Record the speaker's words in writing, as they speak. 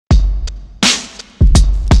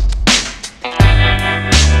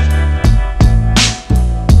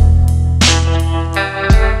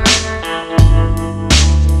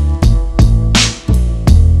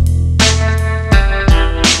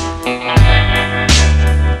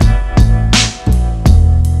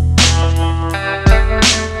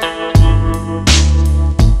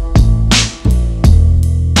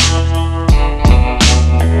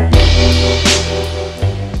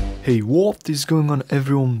What is going on,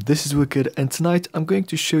 everyone? This is Wicked, and tonight I'm going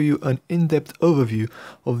to show you an in-depth overview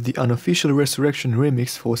of the unofficial Resurrection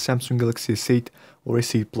remix for Samsung Galaxy S8 or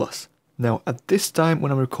S8 Plus. Now, at this time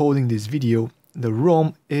when I'm recording this video, the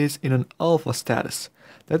ROM is in an alpha status.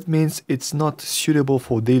 That means it's not suitable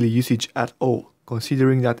for daily usage at all,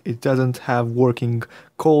 considering that it doesn't have working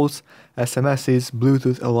calls, SMSs,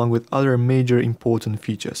 Bluetooth, along with other major important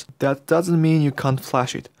features. That doesn't mean you can't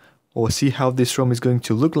flash it or see how this ROM is going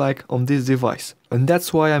to look like on this device. And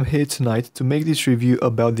that's why I'm here tonight to make this review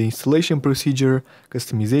about the installation procedure,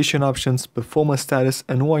 customization options, performance status,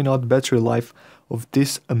 and why not battery life of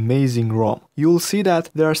this amazing ROM. You'll see that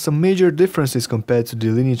there are some major differences compared to the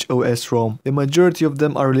Lineage OS ROM. The majority of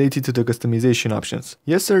them are related to the customization options.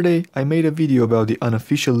 Yesterday I made a video about the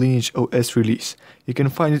unofficial Lineage OS release. You can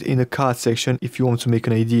find it in the card section if you want to make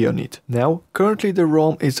an idea on it. Now, currently the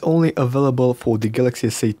ROM is only available for the Galaxy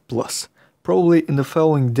S8 Plus. Probably in the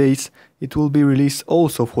following days it will be released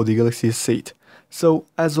also for the Galaxy S8. So,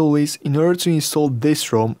 as always, in order to install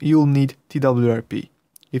this ROM, you'll need TWRP.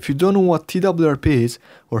 If you don't know what TWRP is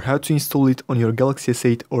or how to install it on your Galaxy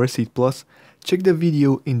S8 or S8 Plus, check the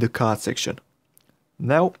video in the card section.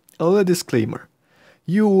 Now, a little disclaimer.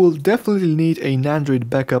 You will definitely need an Android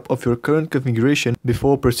backup of your current configuration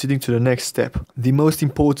before proceeding to the next step. The most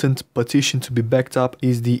important partition to be backed up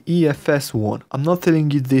is the EFS one. I'm not telling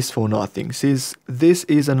you this for nothing. Since this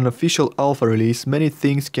is an unofficial alpha release, many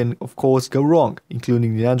things can of course go wrong,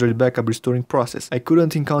 including the Android backup restoring process. I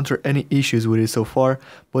couldn't encounter any issues with it so far,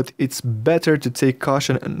 but it's better to take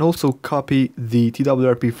caution and also copy the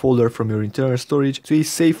TWRP folder from your internal storage to a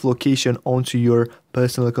safe location onto your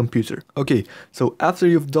personal computer. Okay, so after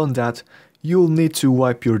you've done that, you'll need to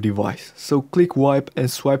wipe your device. So click wipe and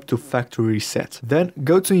swipe to factory reset. Then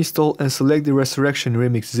go to install and select the Resurrection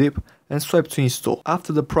Remix zip and swipe to install.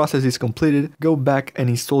 After the process is completed, go back and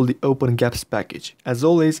install the OpenGApps package. As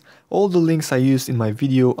always, all the links I used in my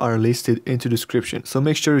video are listed in the description, so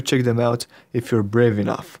make sure you check them out if you're brave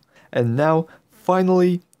enough. And now,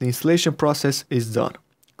 finally, the installation process is done.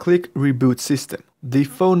 Click Reboot System. The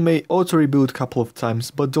phone may auto-reboot a couple of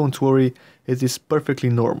times, but don't worry, it is perfectly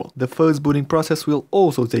normal. The first booting process will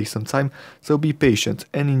also take some time, so be patient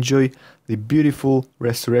and enjoy the beautiful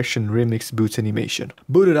Resurrection Remix boot animation.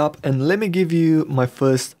 Boot it up and let me give you my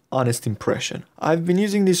first honest impression. I've been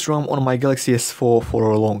using this ROM on my Galaxy S4 for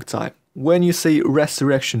a long time. When you say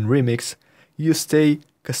Resurrection Remix, you say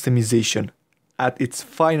customization at its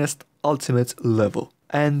finest ultimate level.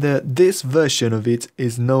 And this version of it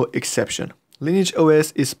is no exception. Lineage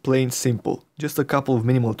OS is plain simple, just a couple of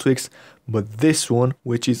minimal tweaks, but this one,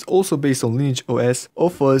 which is also based on Lineage OS,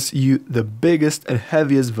 offers you the biggest and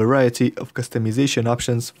heaviest variety of customization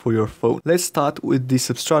options for your phone. Let's start with the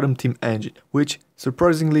Substratum theme engine, which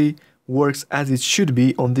surprisingly works as it should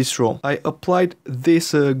be on this ROM. I applied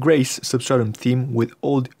this Grace Substratum theme with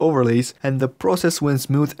all the overlays and the process went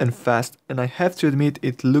smooth and fast, and I have to admit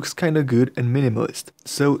it looks kinda good and minimalist.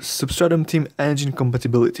 So Substratum theme engine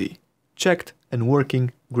compatibility checked and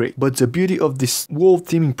working great. But the beauty of this whole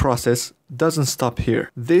theming process doesn't stop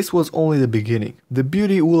here. This was only the beginning. The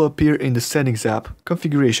beauty will appear in the Settings app,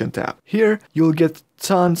 Configuration tab. Here you'll get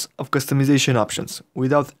tons of customization options,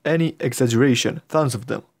 without any exaggeration, tons of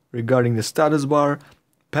them, regarding the status bar,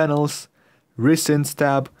 panels, Recents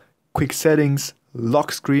tab, Quick Settings,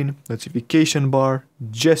 Lock Screen, Notification bar,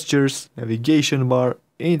 Gestures, Navigation bar,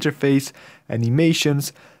 Interface,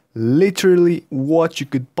 Animations. Literally what you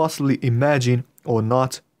could possibly imagine or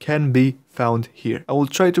not can be found here. I will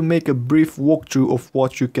try to make a brief walkthrough of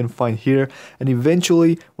what you can find here, and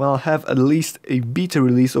eventually when I'll have at least a beta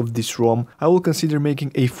release of this ROM, I will consider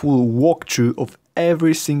making a full walkthrough of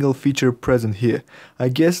every single feature present here. I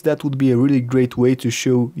guess that would be a really great way to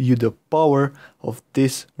show you the power of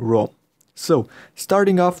this ROM. So,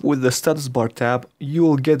 starting off with the status bar tab, you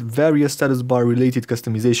will get various status bar related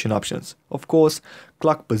customization options. Of course,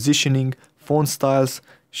 clock positioning, font styles,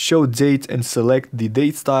 show date and select the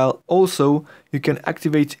date style. Also, you can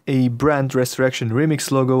activate a brand Resurrection Remix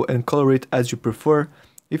logo and color it as you prefer.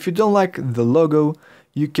 If you don't like the logo,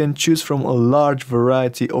 you can choose from a large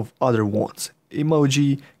variety of other ones.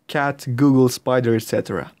 Emoji, cat, Google, spider,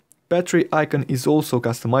 etc. Battery icon is also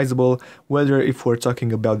customizable, whether if we're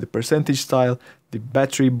talking about the percentage style, the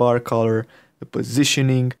battery bar color, the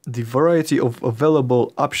positioning. The variety of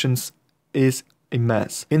available options is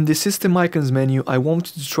immense. In the system icons menu, I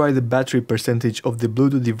wanted to try the battery percentage of the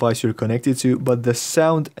Bluetooth device you're connected to, but the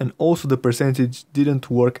sound and also the percentage didn't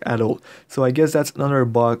work at all, so I guess that's another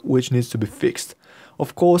bug which needs to be fixed.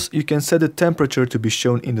 Of course, you can set the temperature to be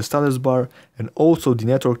shown in the status bar and also the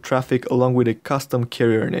network traffic along with a custom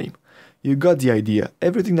carrier name. You got the idea.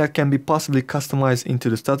 Everything that can be possibly customized into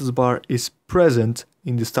the status bar is present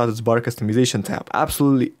in the status bar customization tab.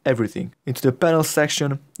 Absolutely everything. Into the panel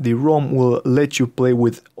section, the ROM will let you play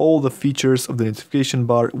with all the features of the notification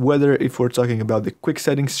bar, whether if we're talking about the quick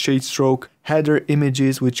settings, shade stroke, header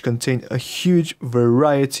images which contain a huge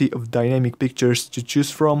variety of dynamic pictures to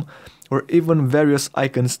choose from, or even various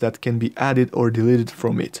icons that can be added or deleted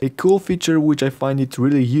from it. A cool feature which I find it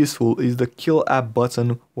really useful is the kill app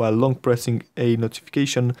button while long pressing a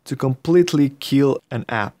notification to completely kill an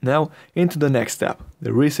app. Now into the next tab,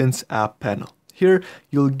 the recent app panel. Here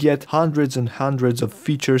you'll get hundreds and hundreds of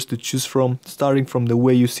features to choose from, starting from the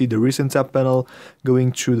way you see the recent app panel,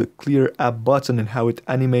 going through the clear app button and how it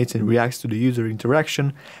animates and reacts to the user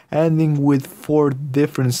interaction, ending with 4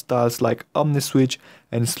 different styles like OmniSwitch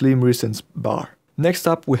and Slim Recents bar. Next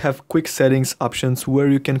up we have quick settings options where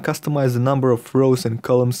you can customize the number of rows and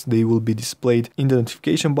columns they will be displayed in the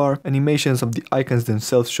notification bar, animations of the icons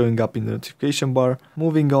themselves showing up in the notification bar.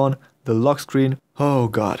 Moving on, the lock screen. Oh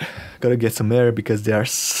god, gotta get some air because there are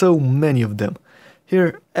so many of them.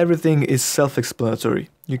 Here everything is self-explanatory.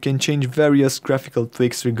 You can change various graphical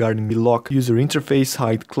tweaks regarding the lock user interface,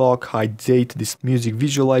 hide clock, hide date, this music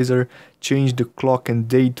visualizer, change the clock and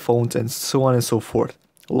date font, and so on and so forth.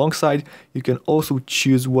 Alongside, you can also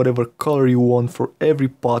choose whatever color you want for every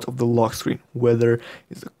part of the lock screen, whether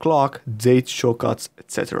it's the clock, date, shortcuts,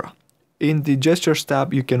 etc. In the Gestures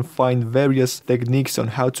tab, you can find various techniques on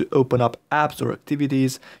how to open up apps or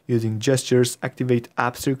activities using gestures, activate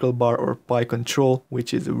app circle bar or pie control,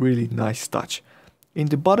 which is a really nice touch. In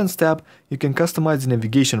the Buttons tab, you can customize the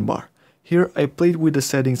navigation bar. Here I played with the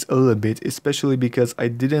settings a little bit, especially because I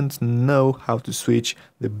didn't know how to switch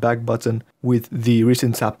the back button with the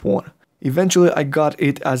recent tab one. Eventually I got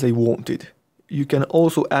it as I wanted. You can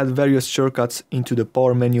also add various shortcuts into the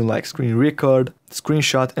power menu like screen record,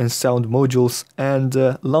 screenshot and sound modules, and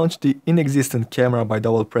launch the inexistent camera by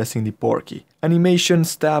double pressing the power key.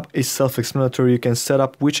 Animations tab is self-explanatory. You can set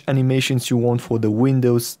up which animations you want for the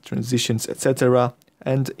windows, transitions, etc.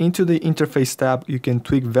 And into the interface tab, you can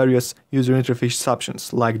tweak various user interface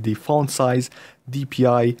options like the font size,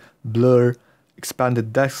 DPI, blur,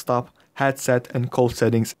 expanded desktop, headset and call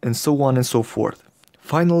settings, and so on and so forth.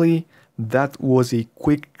 Finally, that was a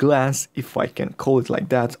quick glance, if I can call it like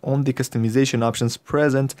that, on the customization options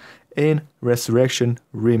present in Resurrection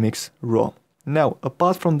Remix ROM. Now,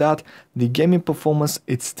 apart from that, the gaming performance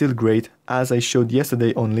is still great. As I showed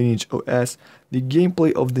yesterday on Lineage OS, the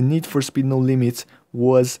gameplay of the Need for Speed No Limits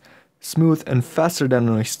was smooth and faster than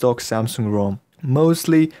on a stock Samsung ROM.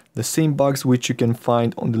 Mostly the same bugs which you can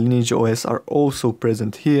find on the Lineage OS are also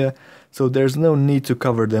present here, so there's no need to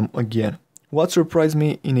cover them again. What surprised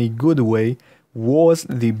me in a good way was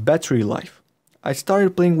the battery life. I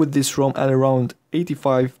started playing with this ROM at around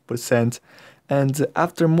 85%, and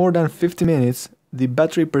after more than 50 minutes, the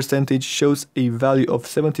battery percentage shows a value of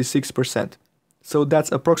 76%. So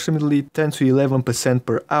that's approximately 10 to 11%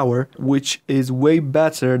 per hour, which is way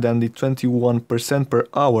better than the 21% per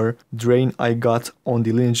hour drain I got on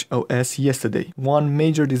the Lineage OS yesterday. One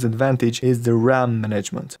major disadvantage is the RAM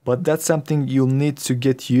management, but that's something you'll need to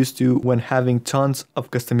get used to when having tons of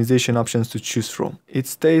customization options to choose from. It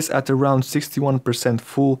stays at around 61%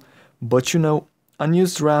 full, but you know,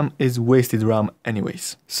 unused RAM is wasted RAM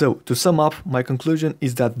anyways. So to sum up, my conclusion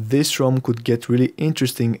is that this ROM could get really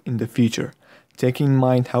interesting in the future, taking in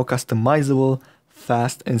mind how customizable,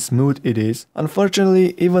 fast and smooth it is.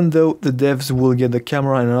 Unfortunately, even though the devs will get the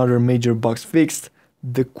camera and other major bugs fixed,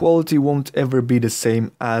 the quality won't ever be the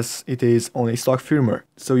same as it is on a stock firmware,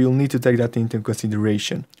 so you'll need to take that into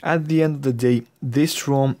consideration. At the end of the day, this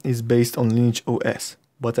ROM is based on Lineage OS,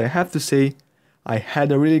 but I have to say, I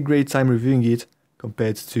had a really great time reviewing it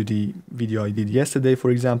compared to the video I did yesterday,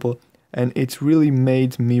 for example, and it really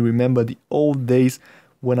made me remember the old days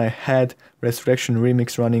when I had Resurrection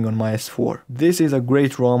Remix running on my S4. This is a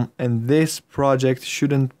great ROM and this project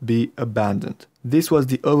shouldn't be abandoned. This was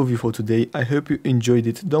the overview for today. I hope you enjoyed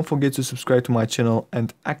it. Don't forget to subscribe to my channel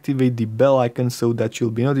and activate the bell icon so that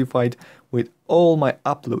you'll be notified with all my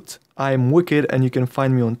uploads. I am Wicked and you can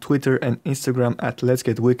find me on Twitter and Instagram at Let's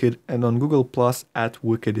Get Wicked and on Google Plus at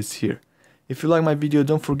Wicked is Here. If you like my video,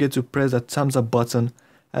 don't forget to press that thumbs up button.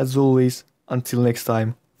 As always, until next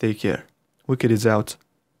time, take care. Wicked is out.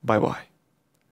 Bye bye.